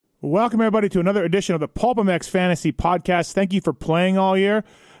Welcome, everybody, to another edition of the PulpMX Fantasy Podcast. Thank you for playing all year.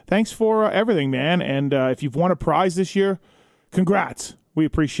 Thanks for everything, man. And if you've won a prize this year, congrats. We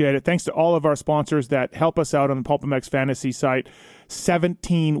appreciate it. Thanks to all of our sponsors that help us out on the PulpMX Fantasy site.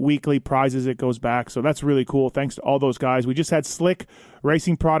 17 weekly prizes it goes back, so that's really cool. Thanks to all those guys. We just had Slick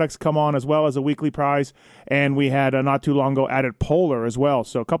Racing Products come on as well as a weekly prize, and we had not too long ago added Polar as well.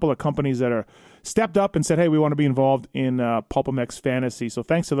 So a couple of companies that are stepped up and said, hey, we want to be involved in PulpMX Fantasy. So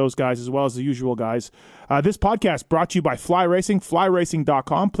thanks to those guys as well as the usual guys. This podcast brought to you by Fly Racing,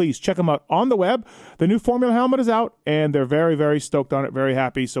 flyracing.com. Please check them out on the web. The new Formula helmet is out, and they're very, very stoked on it, very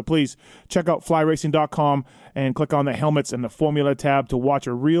happy. So please check out flyracing.com and click on the helmets and the Formula tab to watch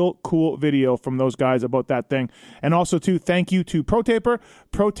a real cool video from those guys about that thing. And also, too, thank you to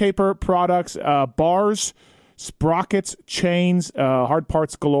ProTaper products, bars, sprockets, chains, hard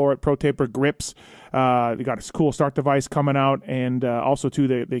parts galore at ProTaper grips. They got a cool start device coming out, and also to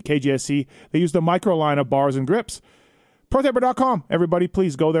the KGSC. They use the micro line of bars and grips. ProTaper.com. Everybody,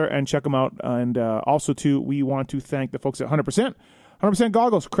 please go there and check them out. And also, too, we want to thank the folks at 100%. 100%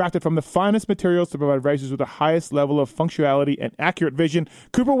 goggles, crafted from the finest materials to provide racers with the highest level of functionality and accurate vision.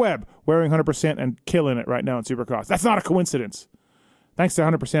 Cooper Webb wearing 100% and killing it right now in Supercross. That's not a coincidence. Thanks to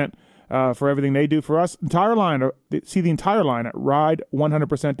 100%. For everything they do for us. Entire line, see the entire line at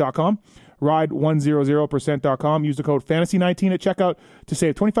ride100%.com, ride100%.com. Use the code FANTASY19 at checkout to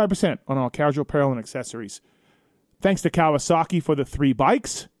save 25% on all casual apparel and accessories. Thanks to Kawasaki for the 3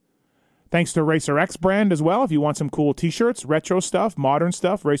 bikes. Thanks to Racer X brand as well. If you want some cool t-shirts, retro stuff, modern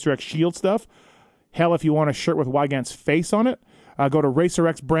stuff, Racer X Shield stuff. Hell, if you want a shirt with Wygant's face on it, go to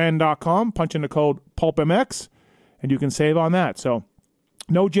racerxbrand.com, punch in the code PulpMX, and you can save on that. So,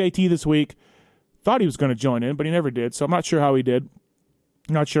 no JT this week. Thought he was going to join in, but he never did, so I'm not sure how he did.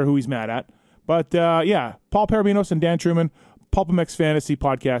 Not sure who he's mad at. But, yeah, Paul Parabinos and Dan Truman, PulpMX Fantasy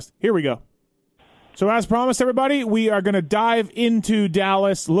Podcast. Here we go. So as promised, everybody, we are going to dive into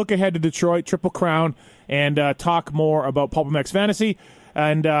Dallas, look ahead to Detroit, Triple Crown, and talk more about PulpMX Fantasy.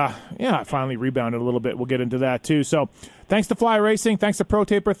 And, I finally rebounded a little bit. We'll get into that, too. So thanks to Fly Racing. Thanks to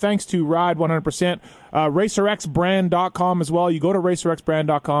ProTaper. Thanks to Ride 100%. RacerXbrand.com as well. You go to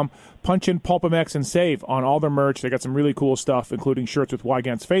RacerXbrand.com, punch in PulpMX, and save on all their merch. They got some really cool stuff, including shirts with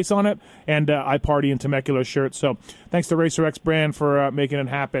Wygant's face on it, and I Party in Temecula shirts. So thanks to RacerX Brand for making it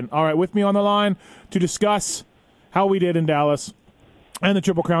happen. All right, with me on the line to discuss how we did in Dallas and the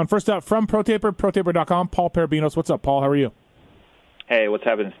Triple Crown. First up, from ProTaper, ProTaper.com, Paul Parabinos. What's up, Paul? How are you? Hey, what's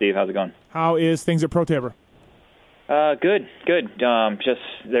happening, Steve? How's it going? How is things at ProTaper? Good. Just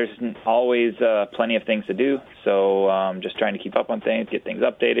there's always plenty of things to do, so just trying to keep up on things, get things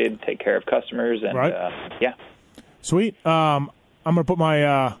updated, take care of customers, and right. Yeah. Sweet. I'm going to put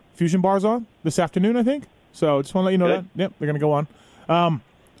my Fusion bars on this afternoon, I think. So just want to let you know Good. that. Yep, they're going to go on.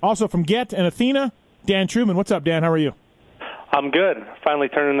 Also from Get and Athena, Dan Truman. What's up, Dan? How are you? I'm good. Finally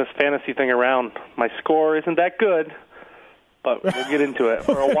turning this fantasy thing around. My score isn't that good, but we'll get into it.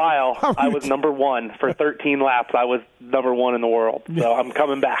 For a while, I was number 1. For 13 laps, I was number 1 in the world. So I'm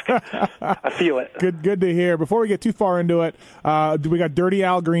coming back. I feel it. Good to hear. Before we get too far into it, we got Dirty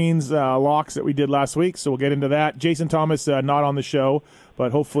Al Green's locks that we did last week, so we'll get into that. Jason Thomas not on the show,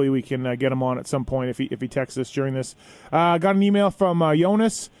 but hopefully we can get him on at some point if he texts us during this. Got an email from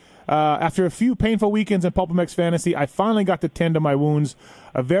Jonas. After a few painful weekends in PulpMX Fantasy, I finally got to tend to my wounds.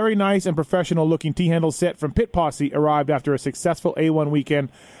 A very nice and professional-looking T-handle set from Pit Posse arrived after a successful A1 weekend,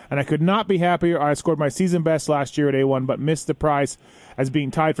 and I could not be happier. I scored my season best last year at A1, but missed the prize as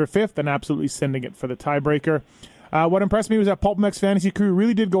being tied for 5th and absolutely sending it for the tiebreaker. What impressed me was that PulpMX Fantasy crew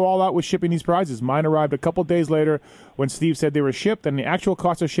really did go all out with shipping these prizes. Mine arrived a couple days later when Steve said they were shipped, and the actual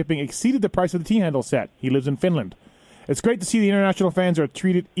cost of shipping exceeded the price of the T-handle set. He lives in Finland. It's great to see the international fans are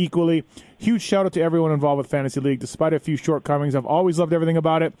treated equally. Huge shout-out to everyone involved with Fantasy League. Despite a few shortcomings, I've always loved everything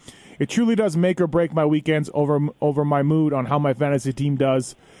about it. It truly does make or break my weekends over my mood on how my fantasy team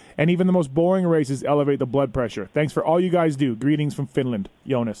does. And even the most boring races elevate the blood pressure. Thanks for all you guys do. Greetings from Finland.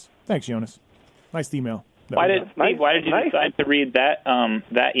 Jonas. Thanks, Jonas. Nice email. Why did you decide to read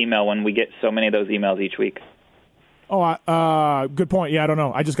that email when we get so many of those emails each week? Oh, good point. Yeah, I don't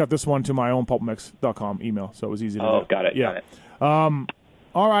know. I just got this one to my own pulpmix.com email, so it was easy to do. Oh, got it. Yeah.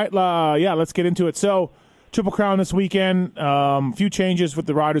 All right. Let's get into it. So, Triple Crown this weekend. Few changes with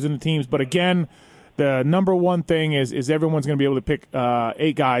the riders and the teams, but again, the number one thing is everyone's going to be able to pick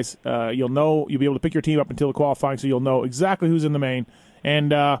 8 guys. You'll be able to pick your team up until the qualifying, so you'll know exactly who's in the main.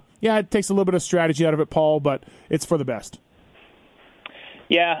 And it takes a little bit of strategy out of it, Paul, but it's for the best.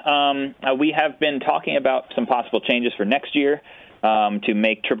 Yeah, we have been talking about some possible changes for next year. to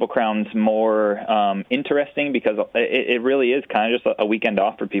make Triple Crowns more interesting, because it really is kind of just a weekend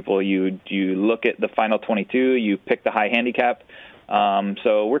off for people. You look at the final 22, you pick the high handicap.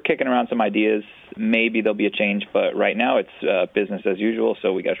 So we're kicking around some ideas. Maybe there'll be a change, but right now it's business as usual.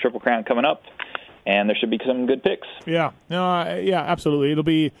 So we got Triple Crown coming up, and there should be some good picks. Yeah, yeah, absolutely. It'll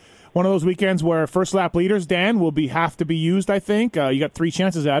be one of those weekends where first lap leaders, Dan, will have to be used. I think you got 3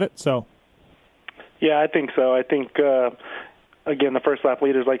 chances at it. So, yeah, I think so. I think again, the first lap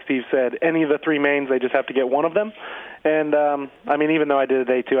leaders, like Steve said, any of the 3 mains, they just have to get one of them. And I mean, even though I did a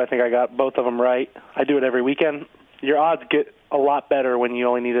day 2, I think I got both of them right. I do it every weekend. Your odds get a lot better when you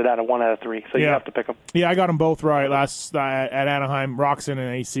only need it out of 1 out of 3, so you have to pick them. Yeah, I got them both right last at Anaheim, Roxon,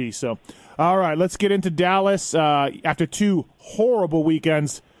 and AC. So, all right, let's get into Dallas. After 2 horrible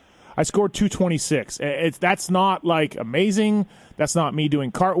weekends, I scored 226. That's not like amazing. That's not me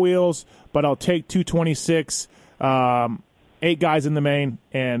doing cartwheels, but I'll take 226. 8 guys in the main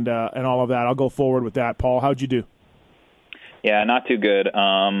and all of that. I'll go forward with that. Paul, how'd you do? Yeah, not too good.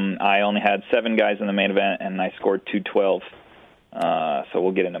 I only had 7 guys in the main event, and I scored 212. So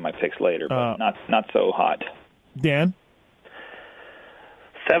we'll get into my picks later, but not so hot. Dan?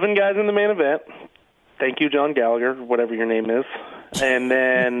 7 guys in the main event. Thank you, John Gallagher, whatever your name is. And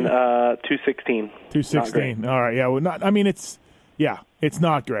then 216. 216. All right. Yeah. Well, it's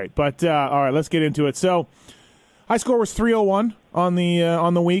not great, but all right. Let's get into it. So, high score was 301 on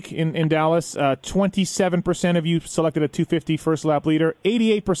the week in Dallas. 27% of you selected a 250 first lap leader.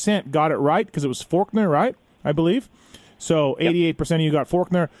 88% got it right because it was Faulkner, right? I believe. So 88% of you got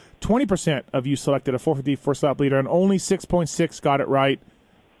Faulkner. 20% of you selected a 450 first lap leader, and only 6.6 got it right.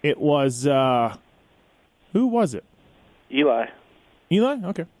 It was who was it? Eli.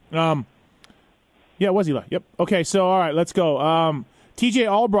 Okay. Yeah, it was Eli. Yep. Okay. So all right, let's go.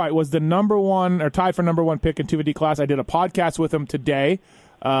 TJ Albright was the number 1 or tied for number 1 pick in 250 class. I did a podcast with him today,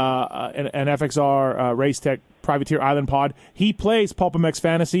 an FXR Race Tech Privateer Island Pod. He plays PulpMX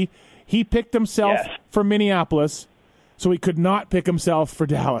Fantasy. He picked himself for Minneapolis, so he could not pick himself for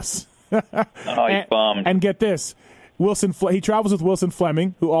Dallas. He's bummed. And get this, he travels with Wilson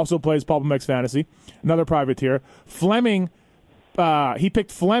Fleming, who also plays PulpMX Fantasy, another privateer. Fleming, he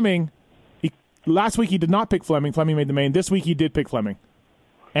picked Fleming. Last week he did not pick Fleming. Fleming made the main. This week he did pick Fleming.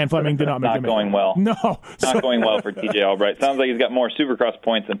 And Fleming did not make the main. Not going well. No. Not going well for TJ Albright. Sounds like he's got more Supercross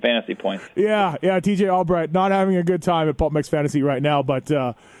points than fantasy points. Yeah, TJ Albright not having a good time at PulpMX Fantasy right now, but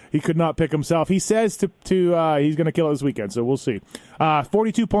he could not pick himself. He says to he's going to kill it this weekend, so we'll see.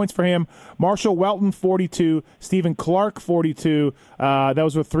 42 points for him. Marshall Welton, 42. Stephen Clark, 42.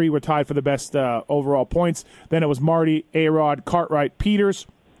 Those were 3 were tied for the best overall points. Then it was Marty, A-Rod, Cartwright, Peters.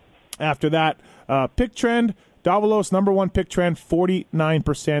 After that, pick trend, Davalos, number 1 pick trend,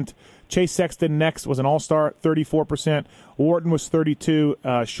 49%. Chase Sexton next was an all-star, 34%. Wharton was 32.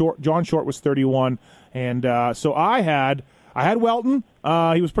 John Short was 31. And so I had Welton.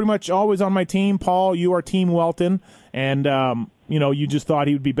 He was pretty much always on my team. Paul, you are Team Welton. And, you just thought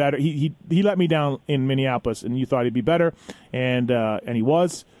he would be better. He let me down in Minneapolis, and you thought he'd be better. And he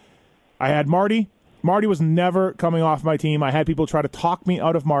was. I had Marty. Marty was never coming off my team. I had people try to talk me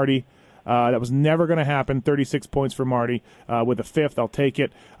out of Marty. That was never going to happen. 36 points for Marty. With a 5th, I'll take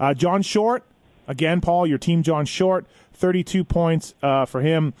it. John Short, again, Paul, your team John Short, 32 points for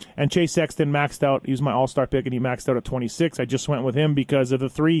him. And Chase Sexton maxed out. He was my all-star pick, and he maxed out at 26. I just went with him because of the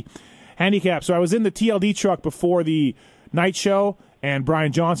 3 handicaps. So I was in the TLD truck before the night show, and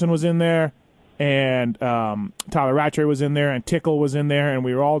Brian Johnson was in there. And Tyler Rattray was in there, and Tickle was in there, and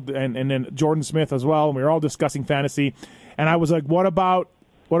we were all, and then Jordan Smith as well, and we were all discussing fantasy. And I was like, "What about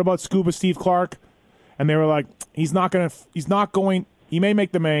Scuba Steve Clark?" And they were like, "He's not going. He may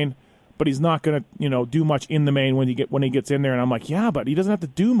make the main, but he's not going to, do much in the main when he gets in there." And I'm like, "Yeah, but he doesn't have to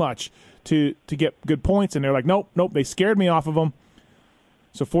do much to get good points." And they're like, "Nope." They scared me off of him.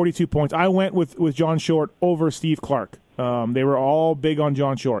 So 42 points. I went with John Short over Steve Clark. They were all big on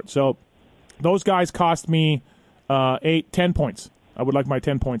John Short. So those guys cost me 10 points. I would like my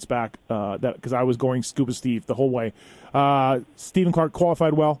 10 points back because I was going Scuba Steve the whole way. Stephen Clark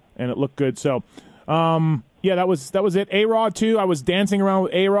qualified well, and it looked good. So, that was it. A-Rod, too. I was dancing around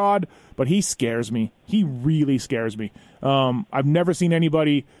with A-Rod, but he scares me. He really scares me. I've never seen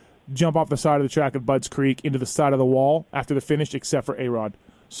anybody jump off the side of the track at Budds Creek into the side of the wall after the finish except for A-Rod.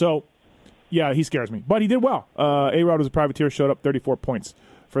 So, yeah, he scares me. But he did well. A-Rod was a privateer, showed up 34 points.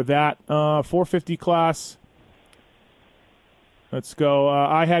 For that 450 class, let's go.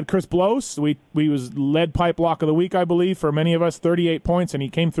 I had Chris Blows. We was lead pipe lock of the week, I believe, for many of us. 38 points, and he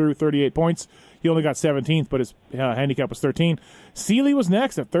came through 38 points. He only got 17th, but his handicap was 13. Seeley was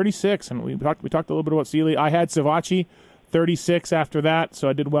next at 36, and we talked a little bit about Seeley. I had Savachi, 36 after that, so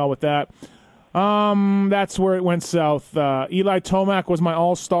I did well with that. That's where it went south. Eli Tomac was my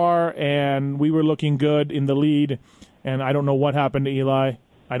all-star, and we were looking good in the lead, and I don't know what happened to Eli.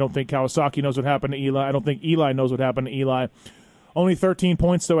 I don't think Kawasaki knows what happened to Eli. I don't think Eli knows what happened to Eli. Only 13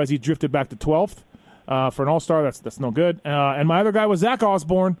 points, though, as he drifted back to 12th. For an all-star, that's no good. And my other guy was Zach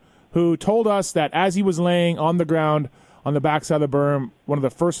Osborne, who told us that as he was laying on the ground on the backside of the berm, one of the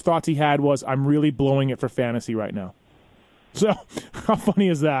first thoughts he had was, I'm really blowing it for fantasy right now. So how funny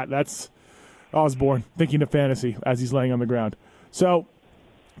is that? That's Osborne thinking of fantasy as he's laying on the ground. So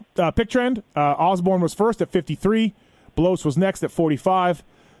pick trend, Osborne was first at 53. Blos was next at 45.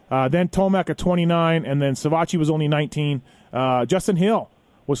 Then Tomac at 29. And then Savachi was only 19. Justin Hill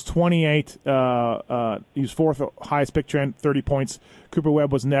was 28. He was fourth highest pick trend, 30 points. Cooper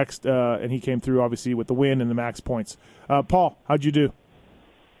Webb was next, and he came through, obviously, with the win and the max points. Paul, how'd you do?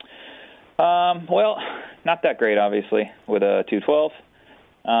 Well, not that great, obviously, with a 212.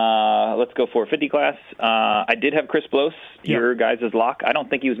 Let's go for 50 class. I did have Chris Blos, your guys' lock. I don't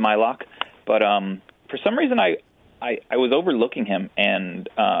think he was my lock, but for some reason I was overlooking him, and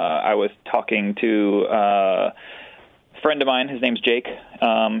I was talking to a friend of mine. His name's Jake.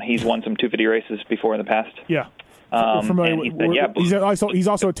 He's won some 250 races before in the past. Yeah. He's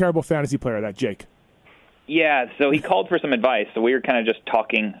also a terrible fantasy player, that Jake. Yeah, so he called for some advice. So we were kind of just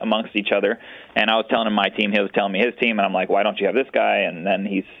talking amongst each other, and I was telling him my team, he was telling me his team, and I'm like, why don't you have this guy? And then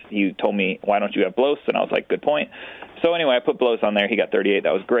he told me, why don't you have Blos? And I was like, good point. So anyway, I put Blos on there. He got 38.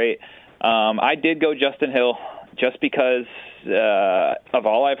 That was great. I did go Justin Hill just because of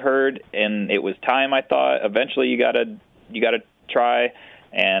all I've heard, and it was time, I thought. Eventually you gotta try,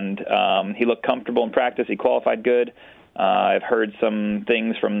 and he looked comfortable in practice. He qualified good. I've heard some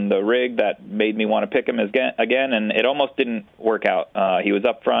things from the rig that made me want to pick him again, and it almost didn't work out. He was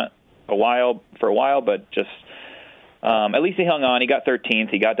up front for a while, but just at least he hung on. He got 13th.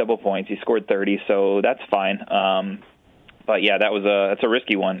 He got double points. He scored 30, so that's fine. But yeah, that's a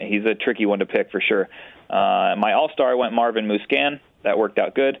risky one. He's a tricky one to pick for sure. My all-star went Marvin Muscan. That worked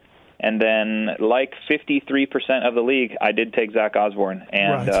out good. And then, like 53% of the league, I did take Zach Osborne,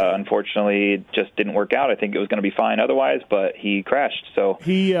 and unfortunately, it just didn't work out. I think it was going to be fine otherwise, but he crashed. So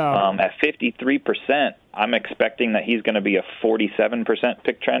at 53%, I'm expecting that he's going to be a 47%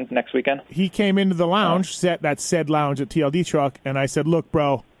 pick trend next weekend. He came into the lounge, that said lounge at TLD Truck, and I said, look,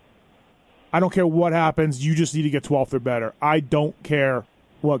 bro, I don't care what happens. You just need to get 12th or better. I don't care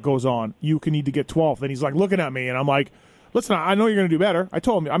what goes on. You can need to get 12th. And he's like looking at me, and I'm like, listen, I know you're going to do better. I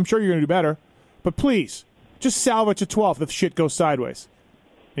told him, I'm sure you're going to do better. But please, just salvage a 12th if shit goes sideways.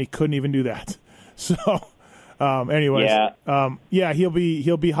 And he couldn't even do that. So, anyways,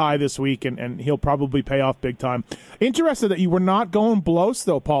 he'll be high this week, and he'll probably pay off big time. Interested that you were not going Blos,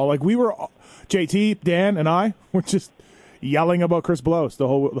 though, Paul. Like, we were, JT, Dan, and I were just yelling about Chris Blos the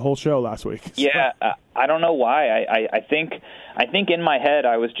whole show last week. So. Yeah, I don't know why. I think in my head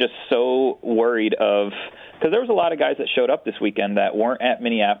I was just so worried of, because there was a lot of guys that showed up this weekend that weren't at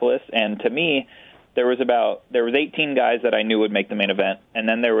Minneapolis, and to me, there was 18 guys that I knew would make the main event, and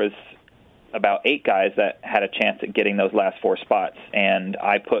then there was about 8 guys that had a chance at getting those last 4 spots, and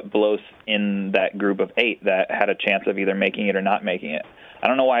I put Blos in that group of 8 that had a chance of either making it or not making it. I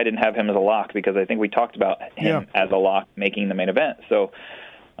don't know why I didn't have him as a lock, because I think we talked about him as a lock making the main event. So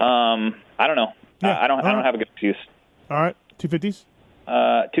I don't know. I don't have a good excuse. All right, 250s?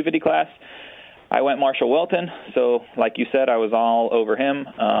 250 class. I went Marshall Welton, so like you said, I was all over him.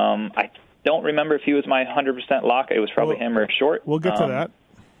 I don't remember if he was my 100% lock. It was probably him or Short. We'll get to that.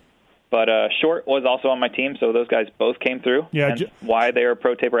 But Short was also on my team, so those guys both came through. Yeah, why they are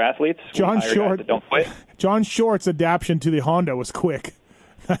pro taper athletes. John Short. Don't quit. John Short's adaptation to the Honda was quick.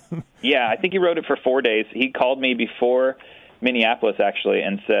 Yeah, I think he rode it for 4 days. He called me before Minneapolis, actually,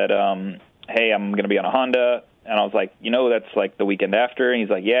 and said, hey, I'm going to be on a Honda. And I was like, that's like the weekend after. And he's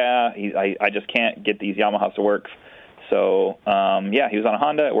like, yeah, I just can't get these Yamahas to work. So, he was on a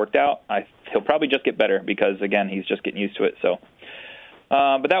Honda. It worked out. He'll probably just get better because, again, he's just getting used to it. So,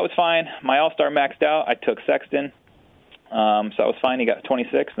 but that was fine. My All-Star maxed out. I took Sexton. So that was fine. He got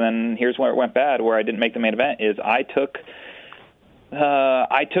 26. And then here's where it went bad, where I didn't make the main event, is I took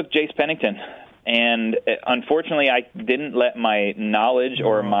Jace Pennington. And unfortunately, I didn't let my knowledge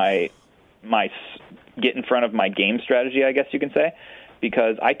or my get in front of my game strategy, I guess you can say,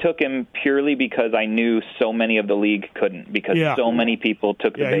 because I took him purely because I knew so many of the league couldn't, because so many people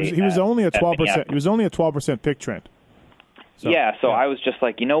took the bait. He was only a 12%. He was only a 12% pick trend. So I was just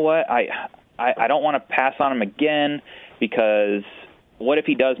like, you know what? I don't want to pass on him again, because what if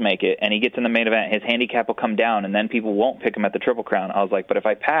he does make it and he gets in the main event, his handicap will come down, and then people won't pick him at the Triple Crown. I was like, but if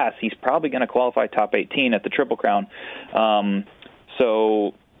I pass, he's probably going to qualify top 18 at the Triple Crown.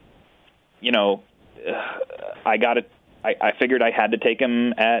 So, you know, I figured I had to take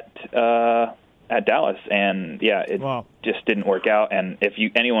him at Dallas, and it just didn't work out. And if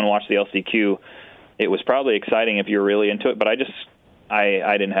anyone watched the LCQ, it was probably exciting if you're really into it, but I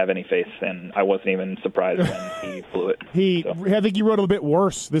didn't have any faith, and I wasn't even surprised when he blew it. I think he rode a little bit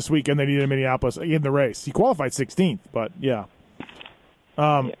worse this weekend than he did in Minneapolis in the race. He qualified 16th, but yeah.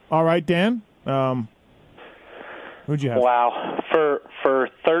 All right, Dan. Who'd you have? Wow, for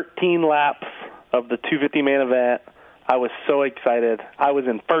 13 laps of the 250 main event, I was so excited. I was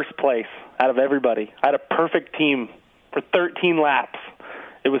in first place out of everybody. I had a perfect team for 13 laps.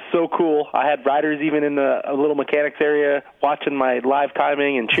 It was so cool. I had riders even in the little mechanics area watching my live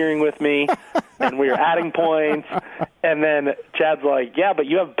timing and cheering with me, and we were adding points. And then Chad's like, yeah, but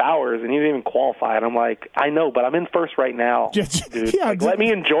you have Bowers, and he didn't even qualify. And I'm like, I know, but I'm in first right now, dude. Yeah, let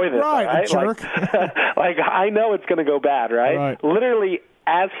me enjoy this, right? Jerk. Like, I know it's going to go bad, right? Literally,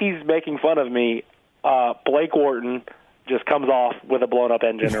 as he's making fun of me, Blake Wharton just comes off with a blown-up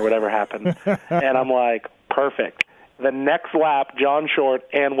engine or whatever happened. And I'm like, perfect. The next lap, John Short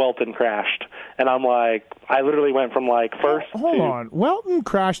and Welton crashed. And I'm like, I literally went from like first Hold on. Welton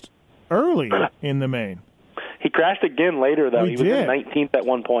crashed early in the main. He crashed again later, though. He was in 19th at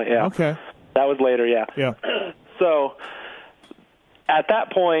one point, yeah. Okay. That was later, yeah. Yeah. So at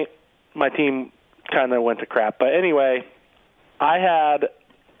that point, my team kind of went to crap. But anyway, I had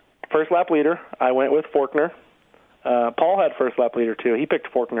first lap leader. I went with Faulkner. Paul had first lap leader too. He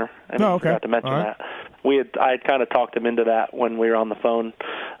picked Faulkner. I forgot to mention that. I had kind of talked him into that when we were on the phone.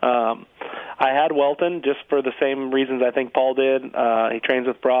 I had Welton just for the same reasons I think Paul did. He trains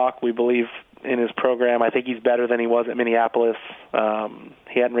with Brock. We believe in his program. I think he's better than he was at Minneapolis.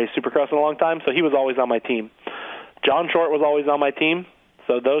 He hadn't raced Supercross in a long time, so he was always on my team. John Short was always on my team,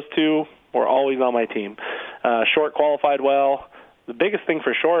 so those two were always on my team. Short qualified well. The biggest thing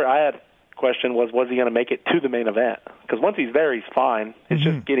for Short, I had question was he going to make it to the main event? Because once he's there, he's fine. It's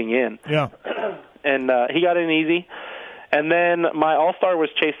just getting in. Yeah. And he got in easy. And then my all-star was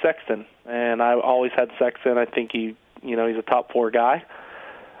Chase Sexton, and I always had Sexton. I think he's a top 4 guy.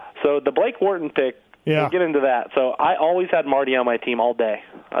 So the Blake Wharton pick, we'll get into that. So I always had Marty on my team all day,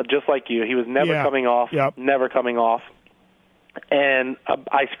 just like you. He was never coming off, never coming off. And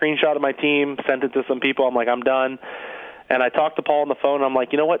I screenshotted my team, sent it to some people. I'm like, I'm done. And I talked to Paul on the phone, and I'm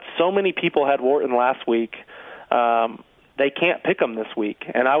like, you know what? So many people had Wharton last week. They can't pick him this week.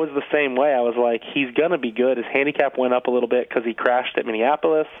 And I was the same way. I was like, he's going to be good. His handicap went up a little bit because he crashed at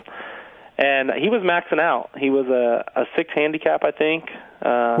Minneapolis. And he was maxing out. He was a 6 handicap, I think.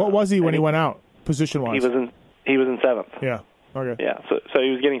 What was he when he went out, position-wise? He was in 7th. Yeah. Okay. Yeah, so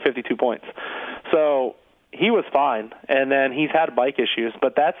he was getting 52 points. So he was fine, and then he's had bike issues.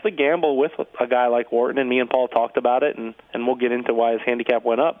 But that's the gamble with a guy like Wharton, and me and Paul talked about it, and we'll get into why his handicap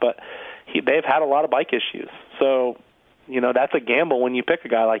went up. But they've had a lot of bike issues. So, that's a gamble when you pick a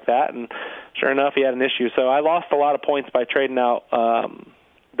guy like that, and sure enough, he had an issue. So I lost a lot of points by trading out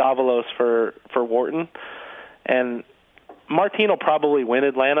Davalos for Wharton. And Martin will probably win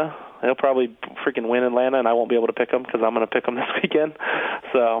Atlanta. He'll probably freaking win Atlanta, and I won't be able to pick him because I'm going to pick him this weekend.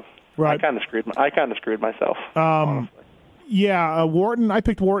 So I kind of screwed myself. Wharton. I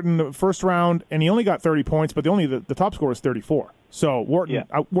picked Wharton the first round, and he only got 30 points, but the top score was 34. So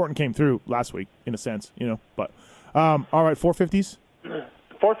Wharton came through last week in a sense, But all right, 450s.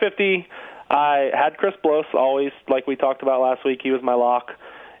 450. I had Chris Bloss always, like we talked about last week. He was my lock.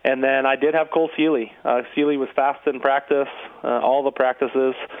 And then I did have Cole Seeley. Seeley was fast in practice, all the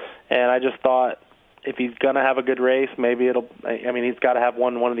practices, and I just thought if he's going to have a good race, maybe he's got to have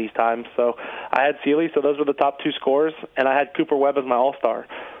one of these times. So I had Seeley, so those were the top 2 scores, and I had Cooper Webb as my all-star.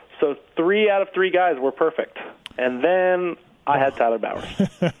 So 3 out of 3 guys were perfect. And then I had Tyler Bowers.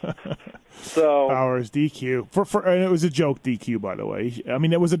 So Bowers DQ. And it was a joke DQ, by the way. I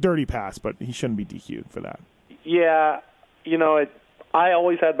mean, it was a dirty pass, but he shouldn't be DQ'd for that. Yeah, I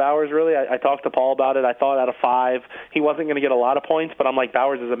always had Bowers, really. I talked to Paul about it. I thought out of 5, he wasn't going to get a lot of points, but I'm like,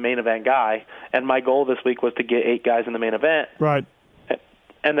 Bowers is a main event guy, and my goal this week was to get 8 guys in the main event. Right.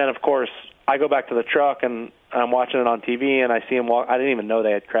 And then, of course, I go back to the truck, and I'm watching it on TV, and I see him walk. I didn't even know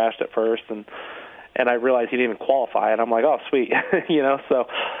they had crashed at first, and I realized he didn't even qualify, and I'm like, oh, sweet. So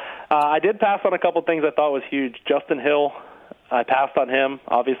I did pass on a couple things I thought was huge. Justin Hill, I passed on him.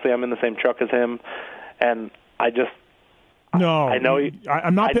 Obviously, I'm in the same truck as him, and No, I know.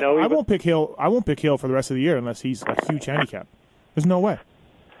 I'm not. I won't pick Hill. I won't pick Hill for the rest of the year unless he's a huge handicap. There's no way.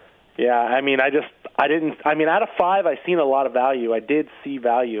 Yeah, I mean, out of 5, I seen a lot of value. I did see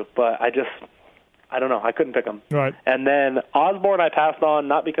value, but I don't know. I couldn't pick him. Right. And then Osborne I passed on,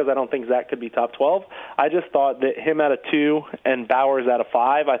 not because I don't think Zach could be top 12. I just thought that him at a 2 and Bowers at a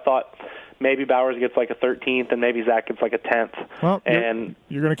 5, I thought maybe Bowers gets like a 13th and maybe Zach gets like a 10th. Well,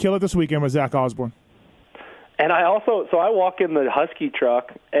 you're going to kill it this weekend with Zach Osborne. And I walk in the Husky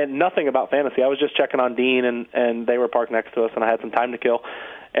truck, and nothing about fantasy. I was just checking on Dean, and they were parked next to us, and I had some time to kill.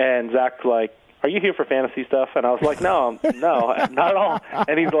 And Zach's like, "Are you here for fantasy stuff?" And I was like, no, not at all.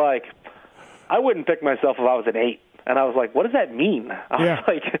 And he's like, "I wouldn't pick myself if I was an 8." And I was like, "What does that mean?" I was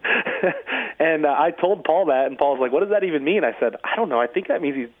like, and I told Paul that, and Paul was like, "What does that even mean?" I said, "I don't know. I think that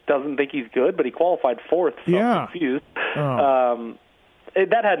means he doesn't think he's good, but he qualified 4th." So I'm confused. Oh.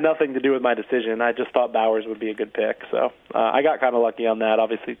 That had nothing to do with my decision. I just thought Bowers would be a good pick. So I got kind of lucky on that.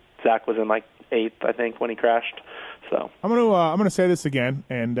 Obviously, Zach was in like 8th, I think, when he crashed. So I'm gonna say this again.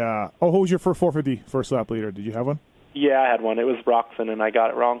 And who was your 450 first lap leader? Did you have one? Yeah, I had one. It was Roxon, and I got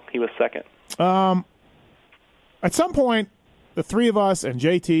it wrong. He was 2nd. At some point, the three of us and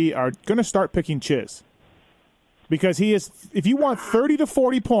JT are going to start picking Chiz. Because he is, if you want 30 to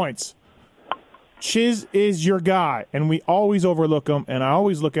 40 points, Chiz is your guy. And we always overlook him, and I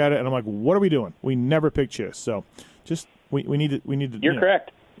always look at it, and I'm like, what are we doing? We never pick Chiz. So just, we need to. You're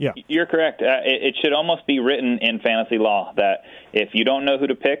correct. Yeah. You're correct. It should almost be written in fantasy law that if you don't know who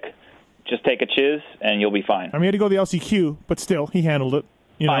to pick, just take a Chiz, and you'll be fine. I mean, he had to go the LCQ, but still, he handled it.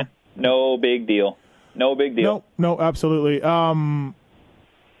 Fine. No big deal. No big deal. No, absolutely. All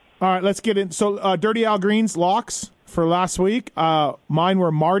right, let's get in. So, Dirty Al Green's locks for last week. Mine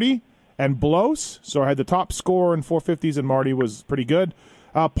were Marty and Blos. So I had the top score in 450s, and Marty was pretty good.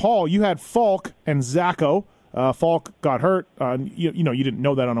 Paul, you had Falk and Zacho. Falk got hurt. You didn't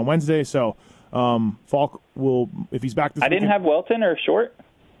know that on a Wednesday, so Falk will, if he's back this weekend. I didn't have Welton or Short.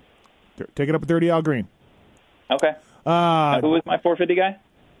 Take it up with Dirty Al Green. Okay. Who was my 450 guy?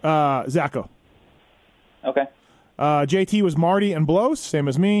 Zacho. Okay. JT was Marty and Blos, same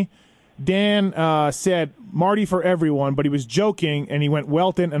as me. Dan said Marty for everyone, but he was joking, and he went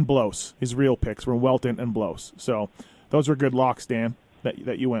Welton and Blos. His real picks were Welton and Blos. So those were good locks, Dan,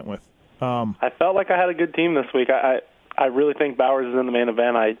 that you went with. I felt like I had a good team this week. I really think Bowers is in the main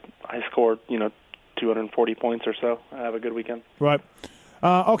event. I scored 240 points or so. I have a good weekend. Right.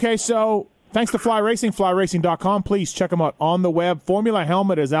 Okay, so thanks to Fly Racing, flyracing.com. Please check them out on the web. Formula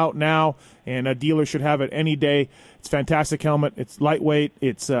helmet is out now, and a dealer should have it any day. It's a fantastic helmet. It's lightweight.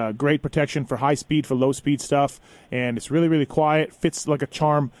 It's great protection for high speed, for low speed stuff, and it's really, really quiet. Fits like a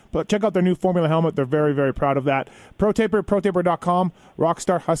charm. But check out their new Formula helmet. They're very, very proud of that. ProTaper, ProTaper.com,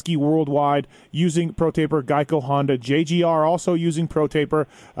 Rockstar Husky Worldwide, using ProTaper, Geico, Honda, JGR also using ProTaper,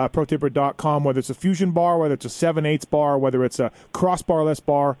 ProTaper.com, whether it's a Fusion bar, whether it's a 7/8 bar, whether it's a crossbarless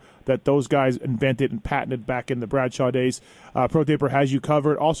bar that those guys invented and patented back in the Bradshaw days. ProTaper has you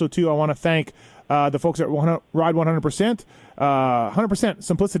covered. Also, too, I want to thank the folks at Ride 100%. 100%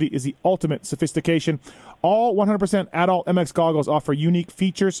 simplicity is the ultimate sophistication. All 100% adult MX goggles offer unique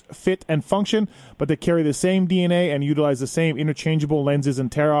features, fit, and function, but they carry the same DNA and utilize the same interchangeable lenses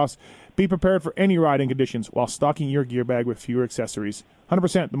and tear-offs. Be prepared for any riding conditions while stocking your gear bag with fewer accessories.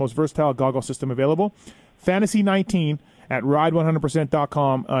 100%, the most versatile goggle system available. Fantasy 19 at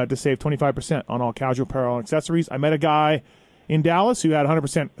ride100%.com to save 25% on all casual apparel and accessories. I met a guy in Dallas who had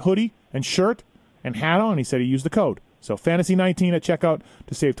 100% hoodie and shirt and hat on. He said he used the code. So Fantasy 19 at checkout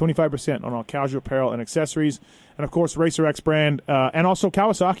to save 25% on all casual apparel and accessories. And, of course, RacerX brand and also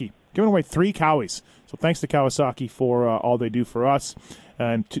Kawasaki. Giving away 3 Cowies. So thanks to Kawasaki for all they do for us.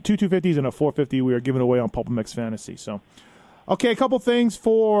 And 2 250s and a 450 we are giving away on Pulp MX Fantasy. So, okay, a couple things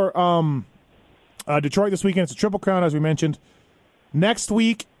for Detroit this weekend. It's a Triple Crown, as we mentioned. Next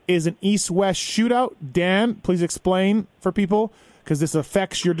week is an East-West shootout. Dan, please explain for people, because this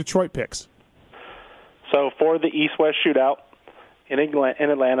affects your Detroit picks. So for the East-West shootout in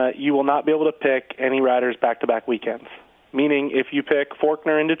Atlanta, you will not be able to pick any riders back-to-back weekends. Meaning, if you pick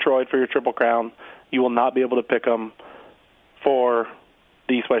Faulkner in Detroit for your Triple Crown, you will not be able to pick them for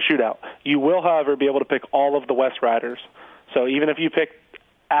the East-West shootout. You will, however, be able to pick all of the West riders. So even if you pick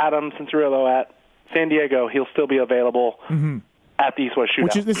Adams and Cirillo at San Diego, he'll still be available at the East-West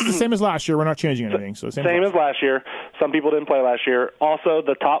shootout. This is the same as last year. We're not changing anything. So same as last year. Some people didn't play last year. Also,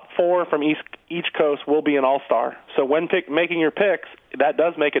 the top 4 from each coast will be an all-star. So when making your picks, that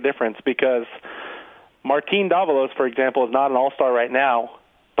does make a difference, because Martin Davalos, for example, is not an all-star right now,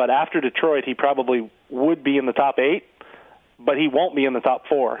 but after Detroit, he probably would be in the top 8, but he won't be in the top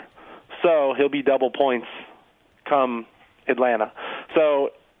 4. So he'll be double points come Atlanta. So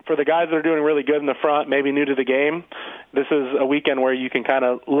for the guys that are doing really good in the front, maybe new to the game, this is a weekend where you can kind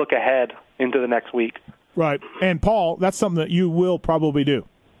of look ahead into the next week. Right. And, Paul, that's something that you will probably do.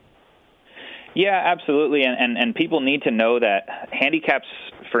 Yeah, absolutely. And people need to know that handicaps,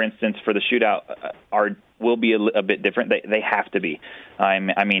 for instance, for the shootout will be a bit different. They have to be.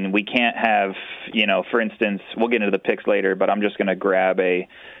 I mean, we can't have, for instance, we'll get into the picks later, but I'm just going to grab an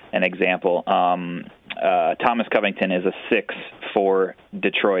example. Thomas Covington is a 6 for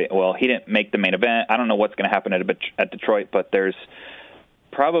Detroit. Well, he didn't make the main event. I don't know what's going to happen at Detroit, but there's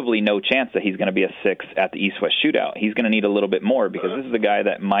probably no chance that he's going to be a 6 at the East-West shootout. He's going to need a little bit more because this is the guy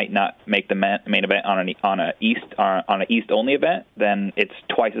that might not make the main event on an East-only event. Then it's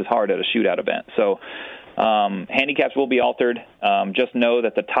twice as hard at a shootout event. So handicaps will be altered. Just know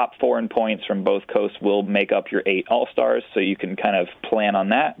that the top 4 in points from both coasts will make up your 8 All-Stars, so you can kind of plan on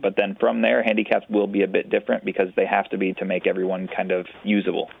that. But then from there, handicaps will be a bit different because they have to be to make everyone kind of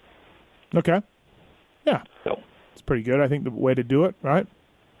usable. Okay. Yeah. So it's pretty good. I think the way to do it, right?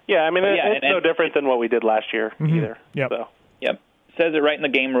 Yeah, I mean, it's no different than what we did last year either. Yep. So. Yep. Says it right in the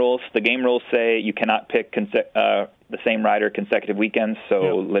game rules. The game rules say you cannot pick the same rider consecutive weekends,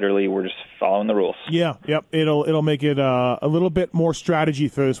 so literally we're just following the rules. Yeah, yep. It'll make it a little bit more strategy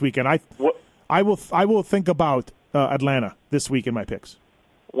for this weekend. I will think about Atlanta this week in my picks.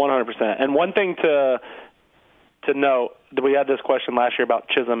 100%. And one thing to note, we had this question last year about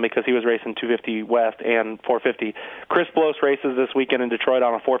Chisholm because he was racing 250 West and 450. Chris Bloss races this weekend in Detroit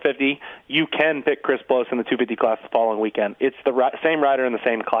on a 450. You can pick Chris Bloss in the 250 class the following weekend. It's the same rider in the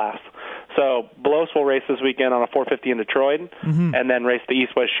same class. So Bloss will race this weekend on a 450 in Detroit and then race the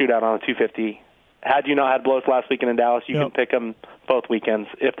East-West shootout on a 250. Had you not had Bloss last weekend in Dallas, you can pick him both weekends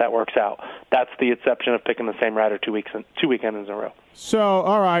if that works out. That's the exception of picking the same rider two weekends in a row. So,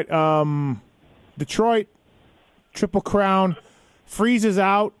 all right, Detroit, Triple Crown, freezes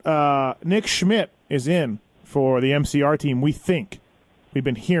out. Nick Schmidt is in for the MCR team, we think. We've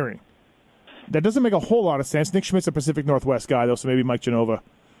been hearing. That doesn't make a whole lot of sense. Nick Schmidt's a Pacific Northwest guy, though, so maybe Mike Genova.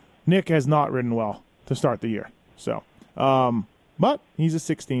 Nick has not ridden well to start the year. So, but he's a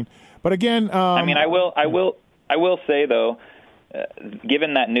 16. But again, I will say though,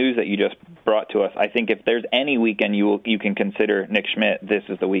 given that news that you just brought to us, I think if there's any weekend you can consider Nick Schmidt, this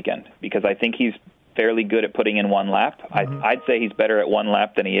is the weekend because I think he's fairly good at putting in one lap. I'd say he's better at one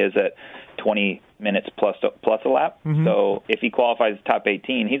lap than he is at 20 minutes plus a lap. So if he qualifies top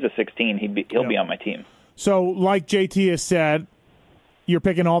 18, he's a 16. He'll be on my team. So like JT has said, you're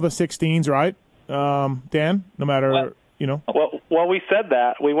picking all the 16s, right, Dan? No matter Well, we said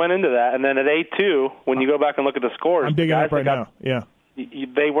that. We went into that, and then at A2, when you go back and look at the scores, I'm digging up right now. Yeah,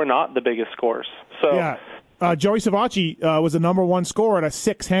 they were not the biggest scores. So yeah. Joey Savacci was the number 1 scorer at a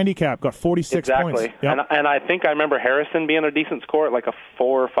 6 handicap, got 46 points. Exactly. Yep. And I think I remember Harrison being a decent score at like a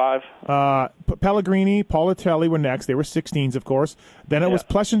 4 or 5. Pellegrini, Paulitelli were next. They were 16s, of course. Then it was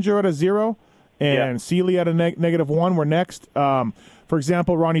Plessinger at a 0, and Seeley at a -1 were next. For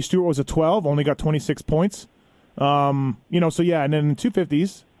example, Ronnie Stewart was a 12, only got 26 points. And then in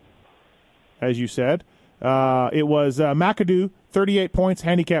 250s, as you said, it was McAdoo, 38 points,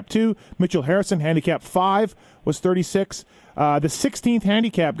 handicap 2. Mitchell Harrison, handicap 5, was 36. The 16th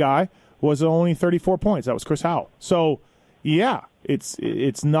handicap guy was only 34 points. That was Chris Howell. So, yeah, it's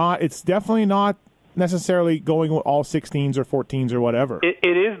definitely not necessarily going with all 16s or 14s or whatever. It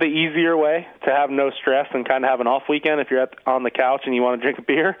is the easier way to have no stress and kind of have an off weekend. If you're on the couch and you want to drink a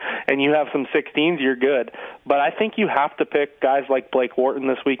beer and you have some 16s, you're good. But I think you have to pick guys like Blake Wharton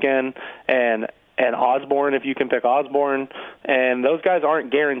this weekend and Osborne if you can pick Osborne. And those guys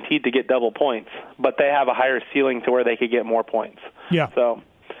aren't guaranteed to get double points, but they have a higher ceiling to where they could get more points. Yeah. So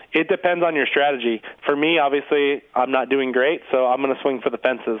it depends on your strategy. For me, obviously, I'm not doing great, so I'm going to swing for the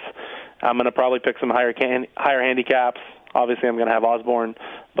fences. I'm going to probably pick some higher handicaps. Obviously, I'm going to have Osborne.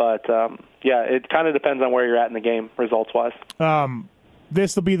 But, it kind of depends on where you're at in the game, results-wise.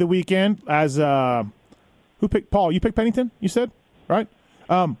 This will be the weekend as who picked Paul? You picked Pennington, you said, right?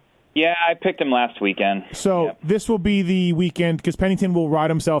 Yeah, I picked him last weekend. So this will be the weekend because Pennington will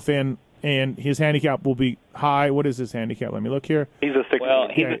ride himself in, and his handicap will be high. What is his handicap? Let me look here. He's a 16. Well,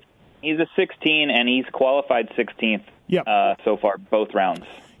 he's a 16, and he's qualified 16th so far, both rounds.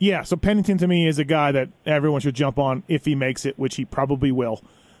 Yeah, so Pennington to me is a guy that everyone should jump on if he makes it, which he probably will.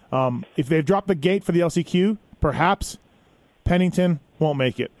 If they've dropped the gate for the LCQ, perhaps Pennington won't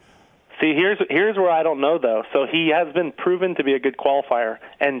make it. See, here's where I don't know, though. So he has been proven to be a good qualifier,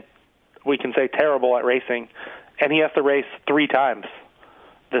 and we can say terrible at racing, and he has to race 3 times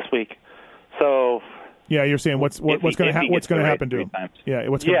this week. So yeah, you're saying what's going to happen to him? Yeah,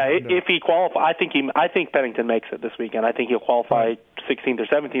 if he qualifies, I think Pennington makes it this weekend. I think he'll qualify 16th or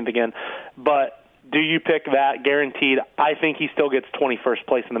 17th again. But do you pick that guaranteed? I think he still gets 21st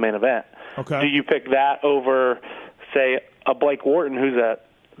place in the main event. Okay. Do you pick that over, say, a Blake Wharton who's a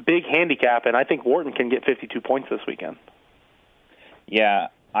big handicap, and I think Wharton can get 52 points this weekend? Yeah,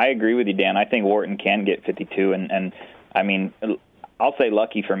 I agree with you, Dan. I think Wharton can get 52, and I mean, I'll say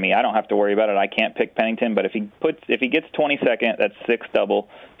lucky for me. I don't have to worry about it. I can't pick Pennington, but if he gets 22nd, that's 6 double.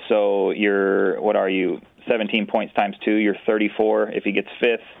 So you're, what are you, 17 points times 2, you're 34. If he gets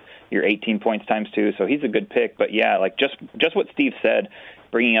 5th, you're 18 points times 2. So he's a good pick. But yeah, like just what Steve said,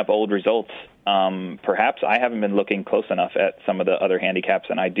 bringing up old results. Perhaps I haven't been looking close enough at some of the other handicaps,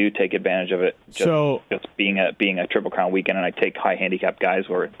 and I do take advantage of it. Just being a Triple Crown weekend, and I take high handicap guys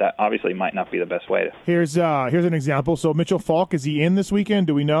where that obviously might not be the best way to. Here's an example. So Mitchell Falk, is he in this weekend?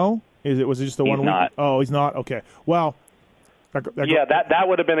 Do we know? Was it just the 1 week? Not. Oh, he's not. Okay. Well, that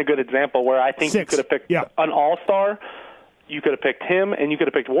would have been a good example where I think you could have picked an all-star. You could have picked him, and you could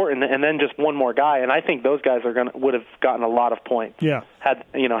have picked Wharton, and then just one more guy. And I think those guys would have gotten a lot of points. Yeah. Had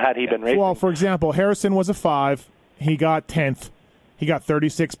he been racing. Well, for example, Harrison was a 5. He got 10th. He got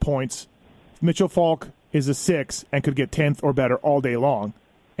 36 points. Mitchell Falk is a 6 and could get 10th or better all day long,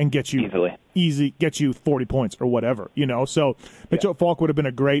 and get you get you 40 points or whatever. So Mitchell Falk would have been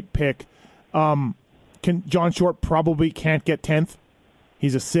a great pick. John Short probably can't get 10th.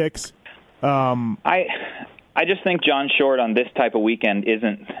 He's a 6. I just think John Short on this type of weekend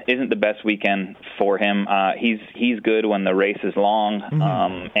isn't the best weekend for him. He's good when the race is long,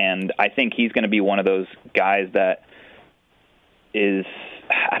 and I think he's going to be one of those guys that is,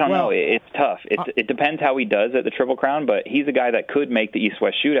 I don't know, it's tough. It depends how he does at the Triple Crown, but he's a guy that could make the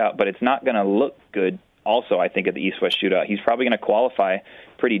East-West Shootout, but it's not going to look good also, I think, at the East-West Shootout. He's probably going to qualify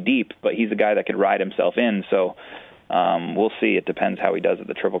pretty deep, but he's a guy that could ride himself in, so we'll see. It depends how he does at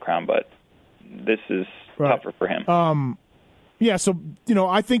the Triple Crown, but this is tougher for him. So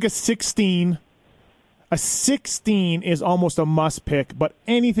I think a 16 is almost a must pick, but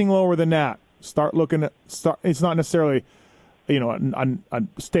anything lower than that, start looking at. It's not necessarily,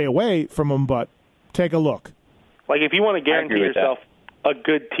 stay away from them, but take a look. Like if you want to guarantee yourself a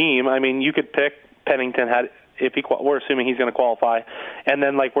good team, I mean, you could pick Pennington. We're assuming he's going to qualify, and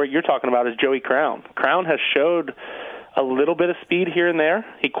then like what you're talking about is Joey Crown. Crown has showed a little bit of speed here and there.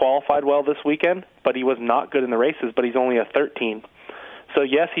 He qualified well this weekend, but he was not good in the races, but he's only a 13. So,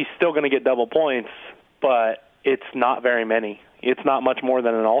 yes, he's still going to get double points, but it's not very many. It's not much more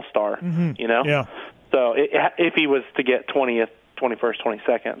than an all-star, Yeah. So if he was to get 20th, 21st,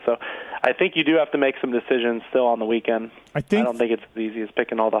 22nd. So I think you do have to make some decisions still on the weekend. I don't think it's as easy as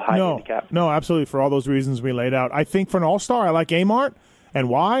picking all the high handicaps. No, absolutely, for all those reasons we laid out. I think for an all-star, I like Amart. And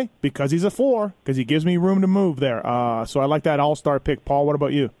why? Because he's a 4, because he gives me room to move there. So I like that all-star pick. Paul, what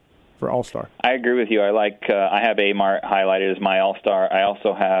about you for all-star? I agree with you. I have Amart highlighted as my all-star. I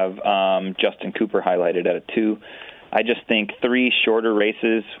also have Justin Cooper highlighted at a 2. I just think 3 shorter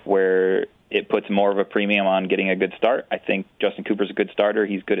races where it puts more of a premium on getting a good start. I think Justin Cooper's a good starter.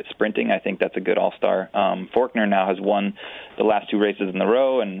 He's good at sprinting. I think that's a good all-star. Faulkner now has won the last 2 races in a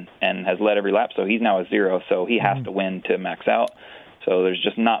row and has led every lap, so he's now a 0, so he has to win to max out. So there's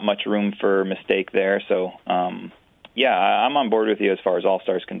just not much room for mistake there. So, I'm on board with you as far as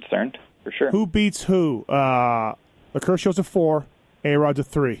All-Star is concerned, for sure. Who beats who? Lecurcio's a 4, A-Rod's a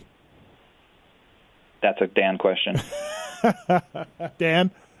 3. That's a Dan question.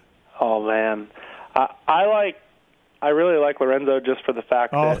 Dan? Oh, man. I really like Lorenzo just for the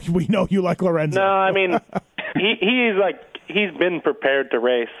fact that... Oh, we know you like Lorenzo. No, I mean, he's been prepared to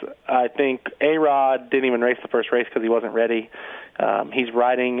race. I think A-Rod didn't even race the first race because he wasn't ready. He's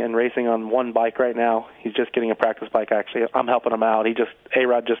riding and racing on one bike right now. He's just getting a practice bike, actually. I'm helping him out.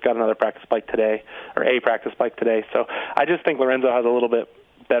 A-Rod just got another practice bike today, or a practice bike today. So I just think Lorenzo has a little bit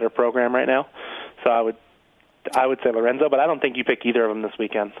better program right now. So I would say Lorenzo, but I don't think you pick either of them this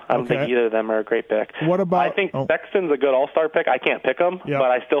weekend. I don't think either of them are a great pick. What about? I think Sexton's a good all-star pick. I can't pick him,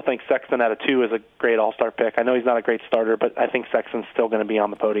 but I still think Sexton at a 2 is a great all-star pick. I know he's not a great starter, but I think Sexton's still going to be on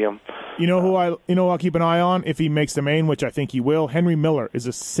the podium. You know who I'll keep an eye on if he makes the main, which I think he will. Henry Miller is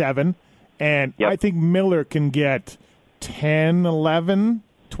a 7, and I think Miller can get 10, 11,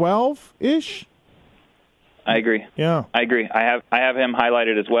 12-ish. I agree. Yeah, I agree. I have him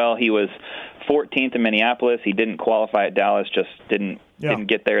highlighted as well. He was 14th in Minneapolis. He didn't qualify at Dallas, just didn't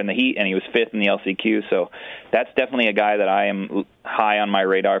get there in the heat, and he was 5th in the LCQ. So that's definitely a guy that I am high on my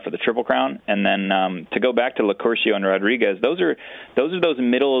radar for the Triple Crown. And then to go back to Lecurcio and Rodriguez, those are those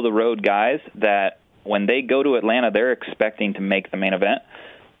middle of the road guys that when they go to Atlanta, they're expecting to make the main event.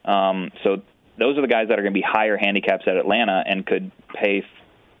 So those are the guys that are going to be higher handicaps at Atlanta and could pay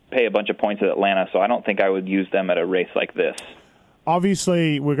a bunch of points at Atlanta. So I don't think I would use them at a race like this.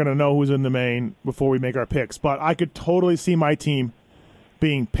 obviously, we're going to know who's in the main before we make our picks, but I could totally see my team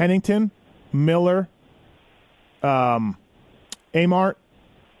being Pennington, Miller, Amart,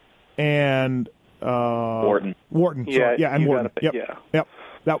 and Wharton. Yeah, and Wharton. Yep.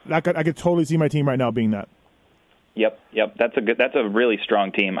 I could totally see my team right now being that. Yep. That's a really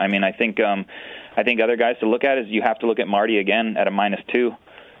strong team. I mean, I think other guys to look at is you have to look at Marty again at a -2.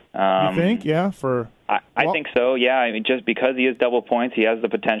 You think? Yeah, I think so. Yeah, I mean, just because he is double points, he has the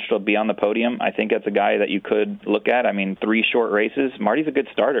potential to be on the podium. I think that's a guy that you could look at. I mean, 3 short races. Marty's a good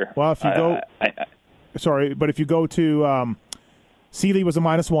starter. Well, if you go, but if you go to Seeley was a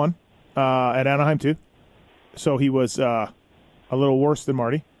 -1 at Anaheim too, so he was a little worse than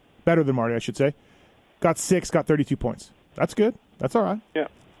Marty, better than Marty, I should say. Got 6, got 32 points. That's good. That's all right.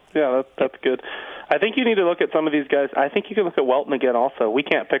 Yeah, that's good. I think you need to look at some of these guys. I think you can look at Welton again also. We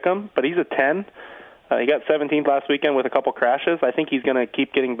can't pick him, but he's a 10. He got 17th last weekend with a couple crashes. I think he's going to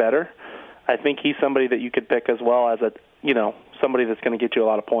keep getting better. I think he's somebody that you could pick as well as somebody that's going to get you a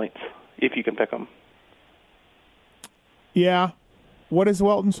lot of points if you can pick him. Yeah. What is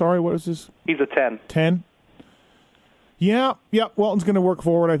Welton? Sorry, what is his? He's a 10. 10? Yeah. Welton's going to work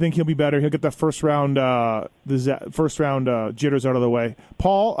forward. I think he'll be better. He'll get the first round jitters out of the way.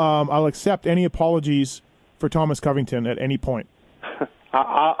 Paul, I'll accept any apologies for Thomas Covington at any point.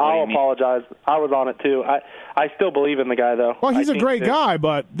 I'll apologize. I was on it too. I still believe in the guy though. Well, he's a great guy,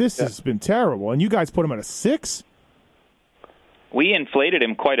 but this has been terrible. And you guys put him at a 6? We inflated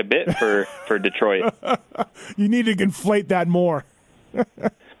him quite a bit for Detroit. You need to inflate that more.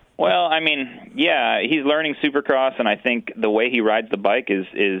 Well, I mean, yeah, he's learning Supercross, and I think the way he rides the bike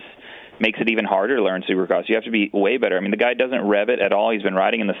is makes it even harder to learn Supercross. You have to be way better. I mean, the guy doesn't rev it at all. He's been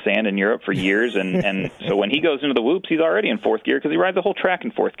riding in the sand in Europe for years, and so when he goes into the whoops, he's already in 4th gear because he rides the whole track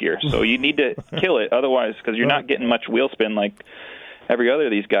in 4th gear. So you need to kill it, otherwise, because you're not getting much wheel spin like every other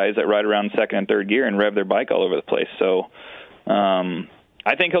of these guys that ride around 2nd and 3rd gear and rev their bike all over the place. So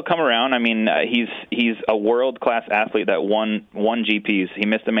I think he'll come around. I mean, he's a world-class athlete that won GPs. He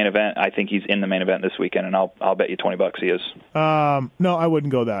missed the main event. I think he's in the main event this weekend, and I'll bet you $20 he is. No, I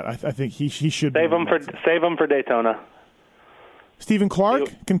wouldn't go that. I think he should save him for Daytona. Stephen Clark,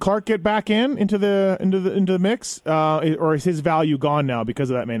 can Clark get back into the mix, or is his value gone now because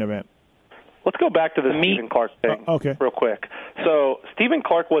of that main event? Let's go back to the Stephen Clark thing real quick. So Stephen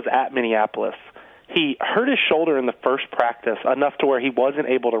Clark was at Minneapolis. He hurt his shoulder in the first practice enough to where he wasn't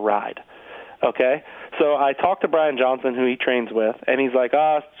able to ride. Okay? So I talked to Brian Johnson, who he trains with, and he's like,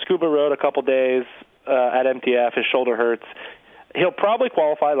 Scuba rode a couple days at MTF. His shoulder hurts. He'll probably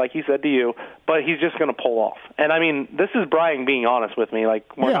qualify, like he said to you, but he's just going to pull off. And, I mean, this is Brian being honest with me.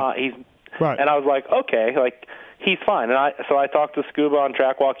 Like, we're not. He's right. And I was like, okay, like, he's fine. And so I talked to Scuba on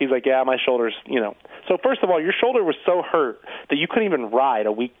track walk. He's like, yeah, my shoulder's, So, first of all, your shoulder was so hurt that you couldn't even ride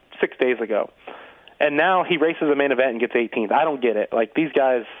 6 days ago. And now he races a main event and gets 18th. I don't get it. Like, these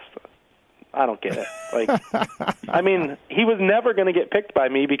guys, I don't get it. Like, I mean, he was never going to get picked by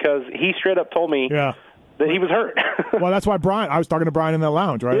me because he straight up told me that he was hurt. Well, that's why I was talking to Brian in the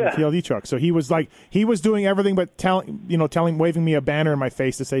lounge, right? Yeah. In the TLD truck. So he was doing everything but waving me a banner in my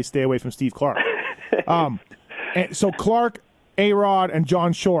face to say, stay away from Steve Clark. And so Clark, A-Rod, and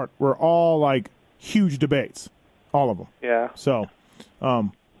John Short were all like huge debates. All of them. Yeah. So,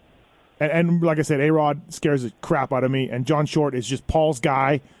 And like I said, A-Rod scares the crap out of me, and John Short is just Paul's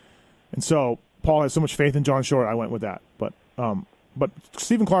guy, and so Paul has so much faith in John Short, I went with that. But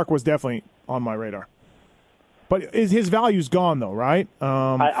Stephen Clark was definitely on my radar. But his value's gone, though, right?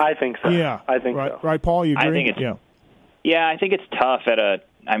 I think so. Yeah, I think right, so. Right, Paul, you agree? I think it's tough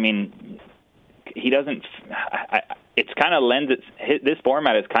he doesn't. It's kind of this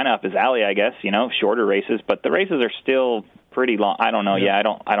format is kind of up his alley, I guess. Shorter races, but the races are still pretty long. I don't know. Yeah, I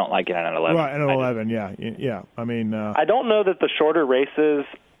don't like it at an 11. Right, at an 11. Yeah. I mean, I don't know that the shorter races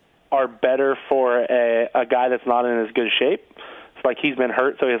are better for a guy that's not in as good shape. It's like he's been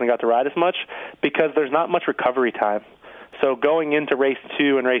hurt, so he hasn't got to ride as much because there's not much recovery time. So going into race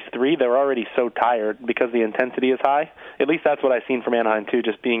 2 and race 3, they're already so tired because the intensity is high. At least that's what I've seen from Anaheim too,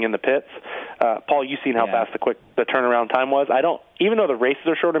 just being in the pits. Paul, you've seen how fast the turnaround time was. Even though the races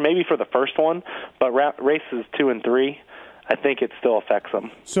are shorter, maybe for the first one, but races 2 and 3, I think it still affects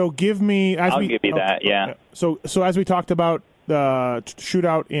them. So give me. I'll give you that. Yeah. So as we talked about the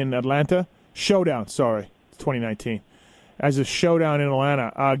shootout in Atlanta, showdown. Sorry, 2019. As a showdown in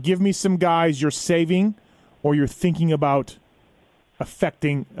Atlanta, give me some guys you're saving, or you're thinking about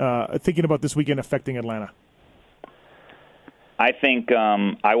thinking about this weekend affecting Atlanta. I think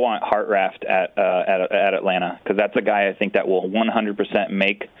I want Hartraft at Atlanta because that's a guy I think that will 100%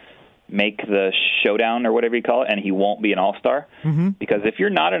 make make the showdown or whatever you call it, and he won't be an all-star. Mm-hmm. Because if you're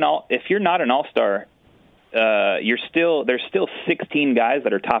not an all-star, there's still 16 guys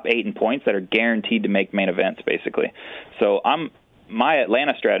that are top 8 in points that are guaranteed to make main events, basically. So my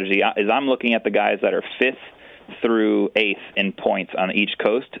Atlanta strategy is I'm looking at the guys that are 5th through 8th in points on each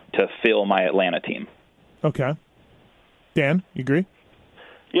coast to fill my Atlanta team. Okay. Dan, you agree?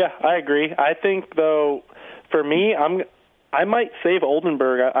 Yeah, I agree. I think, though, for me, I might save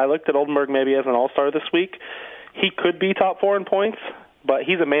Oldenburg. I looked at Oldenburg maybe as an all-star this week. He could be top 4 in points, but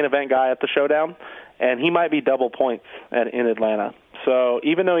he's a main event guy at the showdown, and he might be double points in Atlanta. So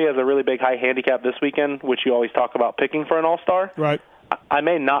even though he has a really big high handicap this weekend, which you always talk about picking for an all-star, right? I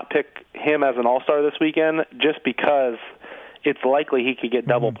may not pick him as an all-star this weekend just because it's likely he could get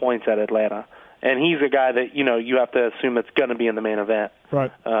double points at Atlanta. And he's a guy that, you have to assume that's going to be in the main event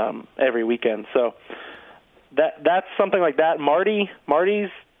right. Every weekend. So that's something like that. Marty's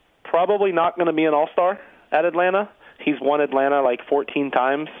probably not going to be an all-star at Atlanta. He's won Atlanta like 14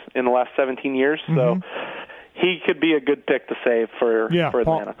 times in the last 17 years. So he could be a good pick to save for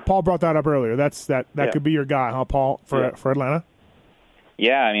Atlanta. Paul brought that up earlier. That could be your guy, huh, Paul, for Atlanta?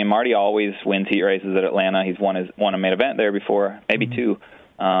 Yeah, I mean, Marty always wins heat races at Atlanta. He's won a main event there before, maybe 2.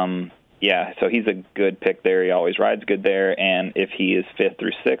 Yeah, so he's a good pick there. He always rides good there, and if he is 5th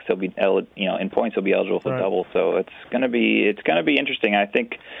through 6th, he'll be in points. He'll be eligible for double. So it's gonna be interesting. I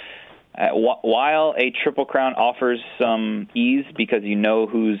think while a Triple Crown offers some ease because you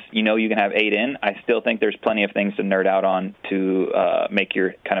can have 8 in, I still think there's plenty of things to nerd out on to make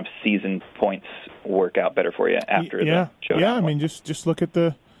your kind of season points work out better for you after the showdown. Yeah, I mean just look at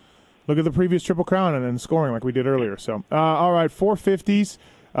the previous Triple Crown and then scoring like we did earlier. So all right, 450s.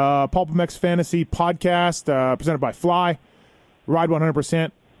 Pulp MX Fantasy Podcast presented by Fly, Ride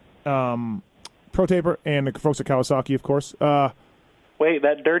 100%, Pro Taper, and the folks at Kawasaki, of course. Wait,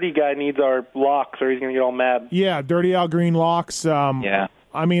 that dirty guy needs our locks, or he's going to get all mad. Yeah, Dirty Al Green locks. Yeah.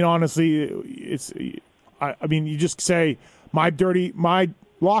 I mean, honestly, you just say my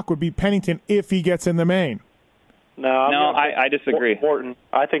lock would be Pennington if he gets in the main. No, I disagree. Wharton.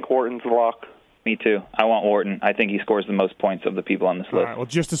 I think Wharton's the lock. Me too. I want Wharton. I think he scores the most points of the people on this list. All right, well,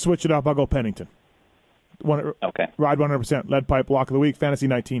 just to switch it up, I'll go Pennington. Okay. Ride 100%. Lead Pipe Lock of the Week, Fantasy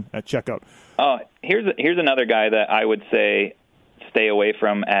 19 at checkout. Oh, here's another guy that I would say stay away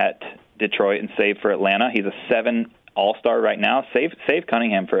from at Detroit and save for Atlanta. He's a 7 all-star right now. Save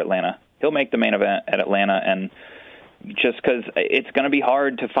Cunningham for Atlanta. He'll make the main event at Atlanta, and just because it's going to be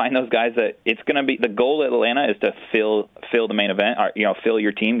hard to find those guys that it's going to be the goal at Atlanta is to fill the main event, or, fill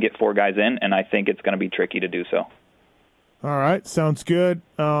your team, get 4 guys in, and I think it's going to be tricky to do so. All right, sounds good.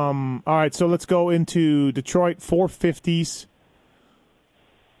 All right, so let's go into Detroit 450s.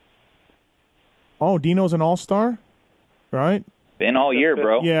 Oh, Dino's an all-star, right? Been all year,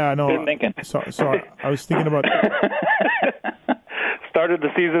 bro. Yeah, no. Been thinking. Sorry, I was thinking about. Started the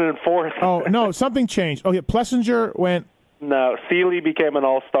season in 4th. Oh no, something changed. Okay, Plessinger went. No, Seeley became an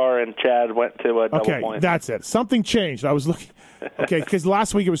all-star, and Chad went to a double point. Okay, that's it. Something changed. I was looking. Okay, because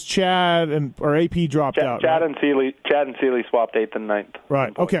last week it was Chad or AP dropped out. Chad right? and Seeley swapped 8th and 9th.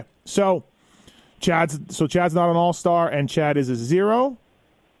 Right. Okay. So Chad's not an all-star, and Chad is a 0.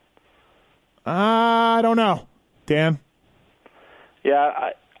 I don't know, Dan. Yeah,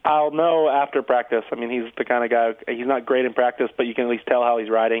 I'll know after practice. I mean, he's the kind of guy, he's not great in practice, but you can at least tell how he's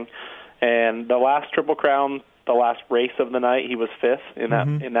riding. And the last Triple Crown, the last race of the night, he was 5th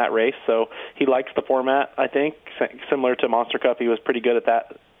in that race. So he likes the format, I think. Similar to Monster Cup, he was pretty good at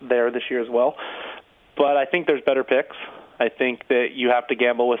that there this year as well. But I think there's better picks. I think that you have to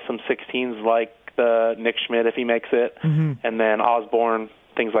gamble with some 16s like the Nick Schmidt if he makes it, and then Osborne,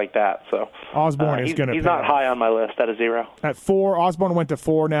 things like that. So Osborne is going to. He's not high on my list at a 0. At 4, Osborne went to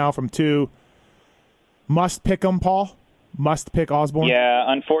 4 now from 2. Must pick him, Paul. Must pick Osborne. Yeah,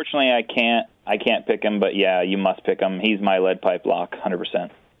 unfortunately, I can't pick him, but yeah, you must pick him. He's my lead pipe lock, 100%.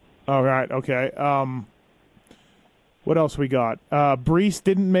 All right. Okay. What else we got? Brees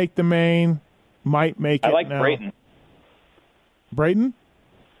didn't make the main. Might make it. I like now. Brayton. Brayton?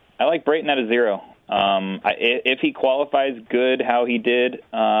 I like Brayton at a 0. If he qualifies good, how he did,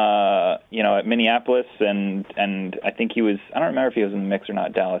 at Minneapolis, and I think he was. I don't remember if he was in the mix or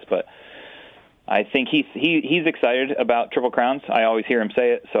not, Dallas, but I think he's excited about Triple Crowns. I always hear him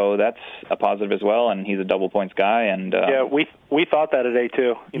say it, so that's a positive as well. And he's a double points guy. And yeah, we thought that at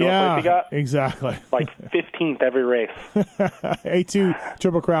A2. You know what place he got? Exactly. Like 15th every race. A2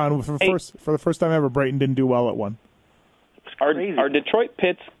 Triple Crown for the first time ever. Brayton didn't do well at one. Are Detroit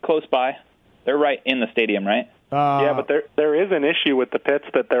pits close by? They're right in the stadium, right? Yeah, but there is an issue with the pits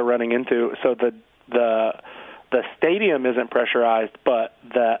that they're running into. So the the stadium isn't pressurized, but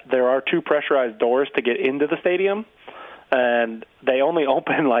there are 2 pressurized doors to get into the stadium, and they only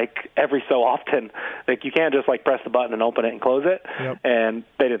open like every so often. Like you can't just like press the button and open it and close it. Yep. And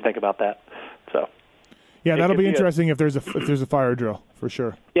they didn't think about that. So yeah, that'll be interesting if there's a fire drill for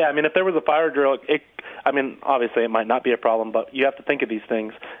sure. Yeah, I mean, if there was a fire drill, obviously it might not be a problem, but you have to think of these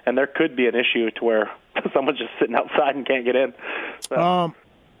things, and there could be an issue to where someone's just sitting outside and can't get in. So.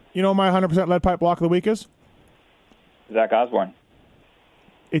 You know, my 100% lead pipe block of the week is Zach Osborne.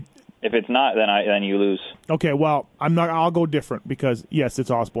 If it's not, then you lose. Okay, well, I'll go different because yes,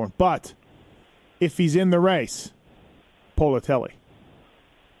 it's Osborne, but if he's in the race, Politelli,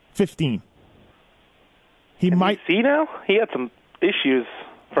 15. He might see now. He had some issues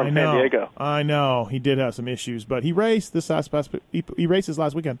from San Diego. I know he did have some issues, but he raced he raced this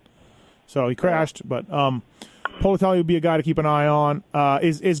last weekend, so he crashed. But Politelli would be a guy to keep an eye on.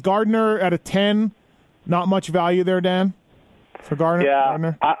 Is Gardner at a 10? Not much value there, Dan, for Gardner? Yeah,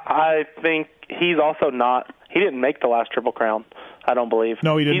 Gardner? I think he's also not – he didn't make the last Triple Crown, I don't believe.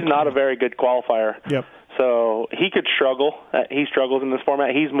 No, he didn't. He's not a very good qualifier. Yep. So he could struggle. He struggles in this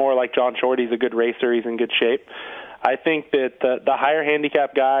format. He's more like John Short. He's a good racer. He's in good shape. I think that the higher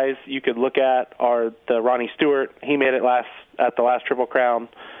handicap guys you could look at are the Ronnie Stewart. He made it at the last Triple Crown.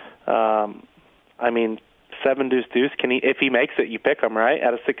 7 deuce. If he makes it, you pick him, right,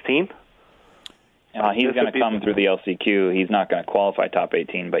 at a 16? He's going to come through the LCQ. He's not going to qualify top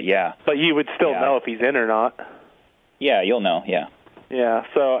 18, but yeah. But you would still know if he's in or not. Yeah, you'll know, yeah. Yeah,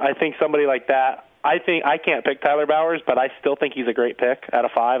 so I think somebody like that, I can't pick Tyler Bowers, but I still think he's a great pick at a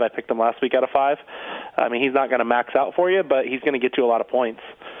 5. I picked him last week at a 5. I mean, he's not going to max out for you, but he's going to get you a lot of points.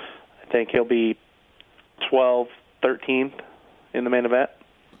 I think he'll be 12, 13 in the main event.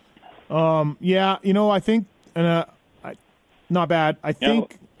 Yeah, I think not bad. I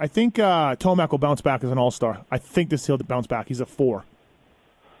think Tomac will bounce back as an all-star. I think he'll bounce back. He's a 4.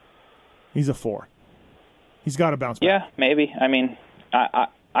 He's got to bounce back. Yeah, maybe. I mean,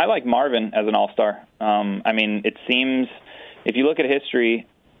 I like Marvin as an all-star. It seems if you look at history,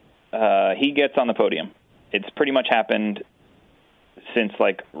 he gets on the podium. It's pretty much happened since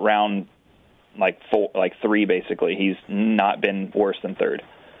round 3 basically. He's not been worse than 3rd.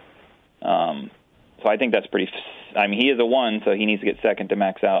 So I think that's pretty. He is a 1, so he needs to get 2nd to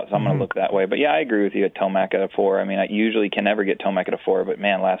max out. So I'm going to look that way. But yeah, I agree with you at Tomac at a 4. I usually can never get Tomac at a 4, but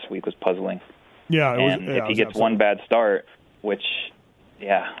man, last week was puzzling. Yeah, if he gets one bad start, which,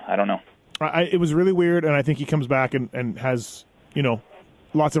 I don't know. It was really weird, and I think he comes back and has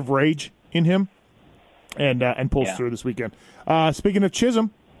lots of rage in him, and pulls through this weekend. Speaking of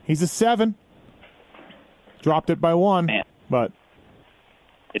Chisholm, he's a 7. Dropped it by 1, but.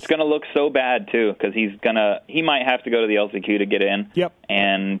 It's going to look so bad too because he might have to go to the LCQ to get in. Yep.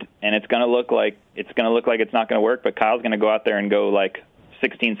 And it's going to look like it's not going to work. But Kyle's going to go out there and go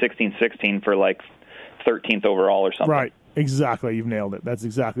 16, 16, 16 for 13th overall or something. Right. Exactly. You've nailed it. That's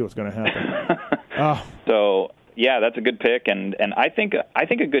exactly what's going to happen. So yeah, that's a good pick. And I think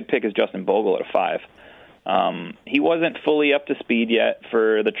a good pick is Justin Bogle at a 5. He wasn't fully up to speed yet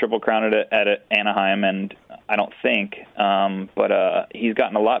for the Triple Crown at Anaheim, and I don't think, but he's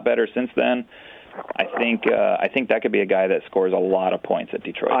gotten a lot better since then. I think that could be a guy that scores a lot of points at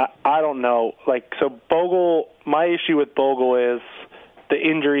Detroit. I don't know. So Bogle, my issue with Bogle is the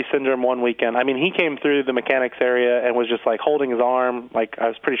injury syndrome one weekend. He came through the mechanics area and was just holding his arm. I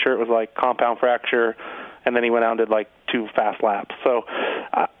was pretty sure it was compound fracture, and then he went out and did 2 fast laps. So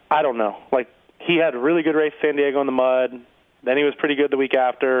I don't know. He had a really good race San Diego in the mud. Then he was pretty good the week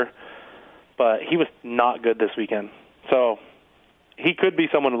after. But he was not good this weekend. So he could be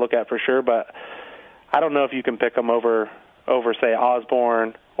someone to look at for sure, but I don't know if you can pick him over say,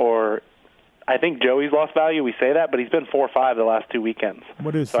 Osborne, or I think Joey's lost value. We say that, but he's been 4-5 the last 2 weekends.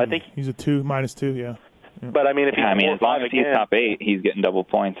 What is so he? I think he's a 2, -2, yeah. But, if he's 4-5 as long as he's top 8, he's getting double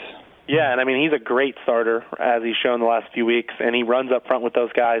points. Yeah, and, he's a great starter, as he's shown the last few weeks, and he runs up front with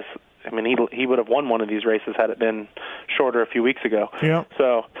those guys. He would have won one of these races had it been shorter a few weeks ago. Yeah.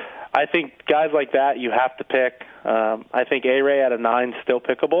 So I think guys like that you have to pick. I think A-Ray at a 9 is still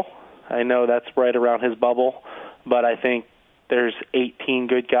pickable. I know that's right around his bubble, but I think there's 18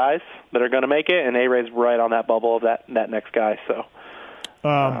 good guys that are going to make it, and A-Ray's right on that bubble of that next guy. So,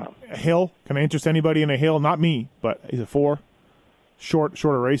 Hill, can I interest anybody in a Hill? Not me, but he's a 4.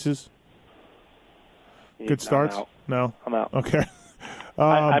 Shorter races. Good starts. No, I'm out. Okay.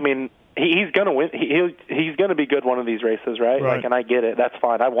 He's going to win. He's going to be good one of these races, right? And I get it. That's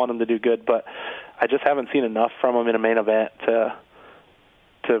fine. I want him to do good, but I just haven't seen enough from him in a main event to.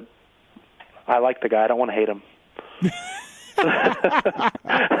 I like the guy. I don't want to hate him.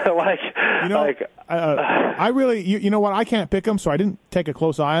 I really, you know what? I can't pick them, so I didn't take a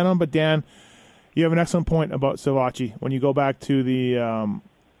close eye on them. But Dan, you have an excellent point about Savacci. When you go back to the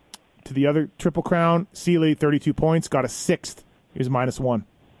other Triple Crown, Seeley 32 points, got a sixth. He was -1.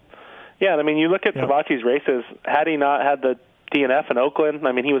 Yeah, I mean, you look at Savacci's races. Had he not had the DNF in Oakland,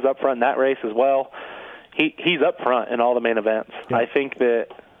 I mean, he was up front in that race as well. He's up front in all the main events. Yeah. I think that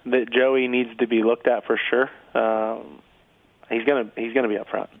Joey needs to be looked at for sure. He's gonna be up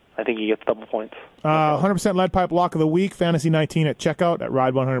front. I think he gets double points. 100% lead pipe lock of the week. Fantasy 19 at checkout at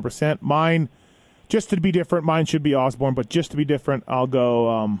Ride 100%. Mine, just to be different. Mine should be Osborne, but just to be different, I'll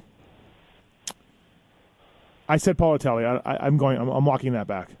go. I said Politelli. I'm walking that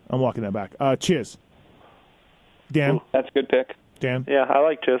back. Chiz. Dan. Ooh, that's a good pick. Dan? Yeah, I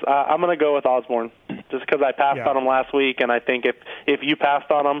like Chiz. I'm going to go with Osborne just because I passed on him last week, and I think if you passed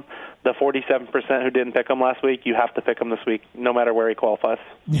on him, the 47% who didn't pick him last week, you have to pick him this week, no matter where he qualifies.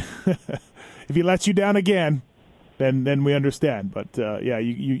 If he lets you down again, then we understand. But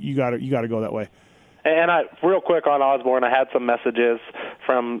you got to go that way. And real quick on Osborne, I had some messages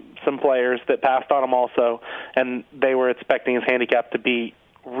from some players that passed on him also, and they were expecting his handicap to be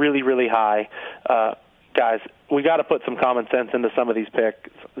really, really high. Guys, we got to put some common sense into some of these picks.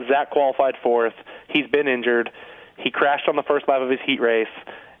 Zach qualified fourth. He's been injured. He crashed on the first lap of his heat race,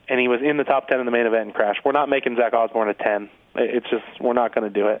 and he was in the top 10 in the main event and crashed. We're not making Zach Osborne a 10. It's just we're not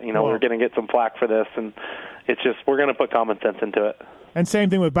going to do it. We're going to get some flack for this, and it's just we're going to put common sense into it. And same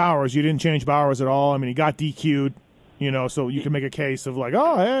thing with Bowers. You didn't change Bowers at all. I mean, he got DQ'd. So you can make a case of like,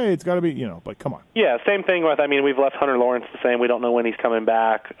 oh, hey, it's got to be, but come on. Yeah, same thing with, we've left Hunter Lawrence the same. We don't know when he's coming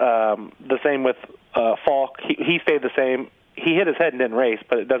back. The same with Falk. He stayed the same. He hit his head and didn't race,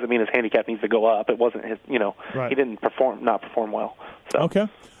 but it doesn't mean his handicap needs to go up. It wasn't his, Right. He didn't not perform well. So. Okay.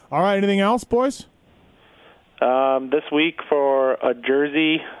 All right, anything else, boys? This week for a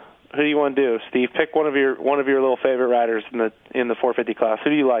jersey, who do you want to do? Steve, pick one of your little favorite riders in the 450 class.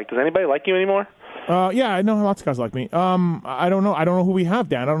 Who do you like? Does anybody like you anymore? Yeah, I know lots of guys like me. I don't know. I don't know who we have,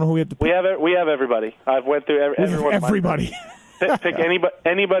 Dan. I don't know who we have to pick. We have everybody. I've went through everyone. Everybody. Pick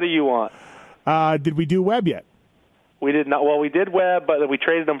anybody you want. Did we do Webb yet? We did not. Well, we did Webb, but we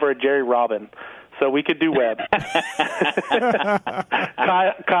traded him for a Jerry Robin. So we could do Webb.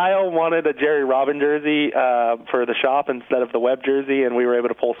 Kyle wanted a Jerry Robin jersey for the shop instead of the Webb jersey, and we were able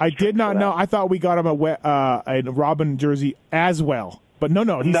to pull some I did not know. I thought we got him a Robin jersey as well. But no.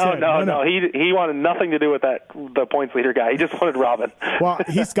 No. He wanted nothing to do with the points leader guy. He just wanted Robin. Well,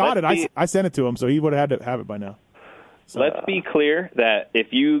 he's got it. I sent it to him, so he would have had to have it by now. So, let's be clear that if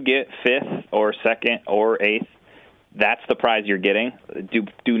you get 5th or 2nd or 8th, that's the prize you're getting.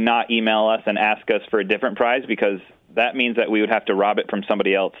 Do not email us and ask us for a different prize, because that means that we would have to rob it from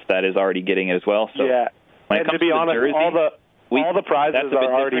somebody else that is already getting it as well. So yeah, and to be honest, jersey, all the prizes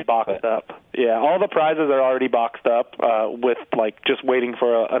are already boxed up. Yeah, all the prizes are already boxed up with just waiting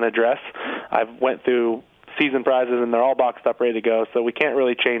for an address. I've went through season prizes and they're all boxed up, ready to go. So we can't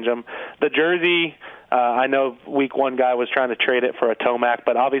really change them. The jersey, I know week 1 guy was trying to trade it for a Tomac,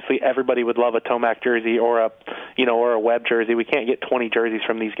 but obviously everybody would love a Tomac jersey or a Webb jersey. We can't get 20 jerseys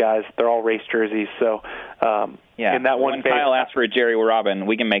from these guys. They're all race jerseys. So in that one when case, Kyle asked for a Jerry Robin,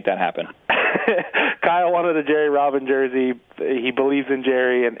 we can make that happen. Kyle wanted a Jerry Robin jersey. He believes in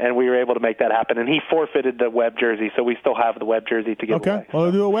Jerry, and we were able to make that happen. And he forfeited the Webb jersey, so we still have the Webb jersey to give away. Okay, well,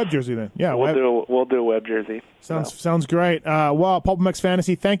 we'll do a Webb jersey then. Yeah, we'll do a Webb jersey. Sounds great. Well, PulpMX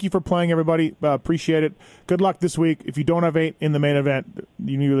Fantasy, thank you for playing, everybody. Appreciate it. Good luck this week. If you don't have 8 in the main event,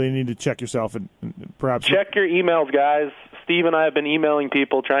 you really need to check yourself and perhaps check your emails, guys. Steve and I have been emailing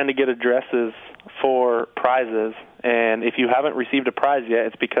people trying to get addresses for prizes, and if you haven't received a prize yet,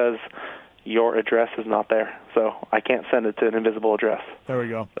 it's because your address is not there. So I can't send it to an invisible address. There we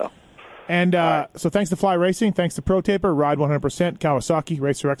go. And so thanks to Fly Racing, thanks to Pro Taper, Ride 100%, Kawasaki,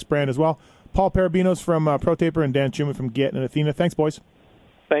 Racer X brand as well. Paul Parabinos from Pro Taper and Dan Schumann from Get and Athena. Thanks, boys.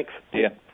 Thanks. Yeah.